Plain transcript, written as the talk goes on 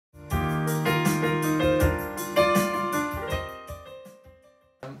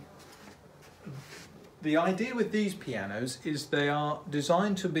The idea with these pianos is they are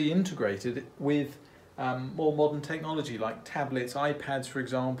designed to be integrated with more modern technology like tablets, iPads for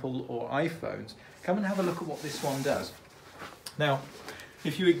example, or iPhones. Come and have a look at what this one does. Now,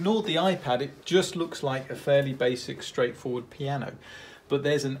 if you ignore the iPad, it just looks like a fairly basic, straightforward piano. But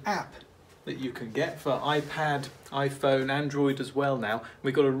there's an app that you can get for iPad, iPhone, Android as well now.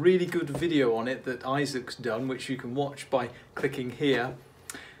 We've got a really good video on it that Isaac's done, which you can watch by clicking here.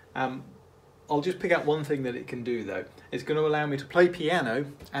 I'll just pick out one thing that it can do though. It's going to allow me to play piano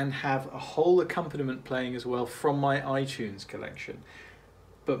and have a whole accompaniment playing as well from my iTunes collection.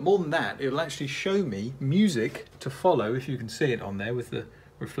 But more than that, it'll actually show me music to follow. If you can see it on there with the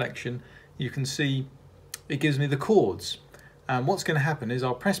reflection, you can see it gives me the chords. And what's going to happen is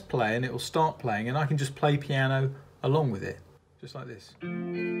I'll press play and it will start playing, and I can just play piano along with it, just like this.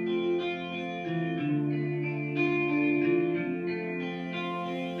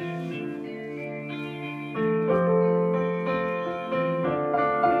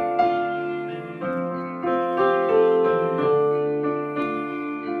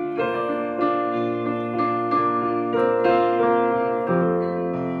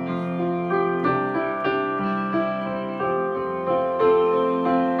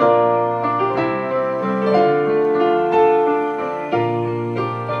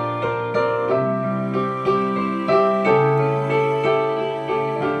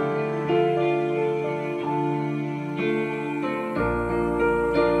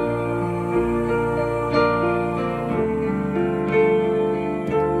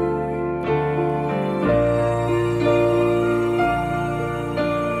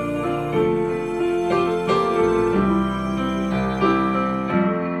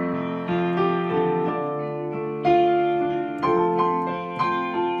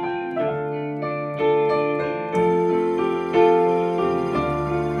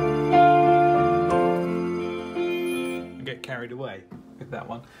 Carried away with that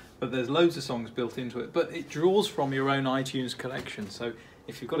one, but there's loads of songs built into it, but it draws from your own iTunes collection. So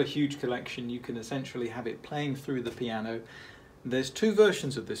if you've got a huge collection, you can essentially have it playing through the piano. There's two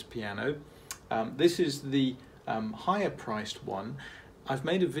versions of this piano. This is the higher priced one. I've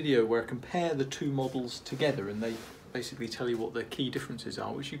made a video where I compare the two models together, and they basically tell you what the key differences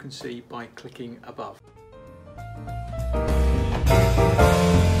are, which you can see by clicking above.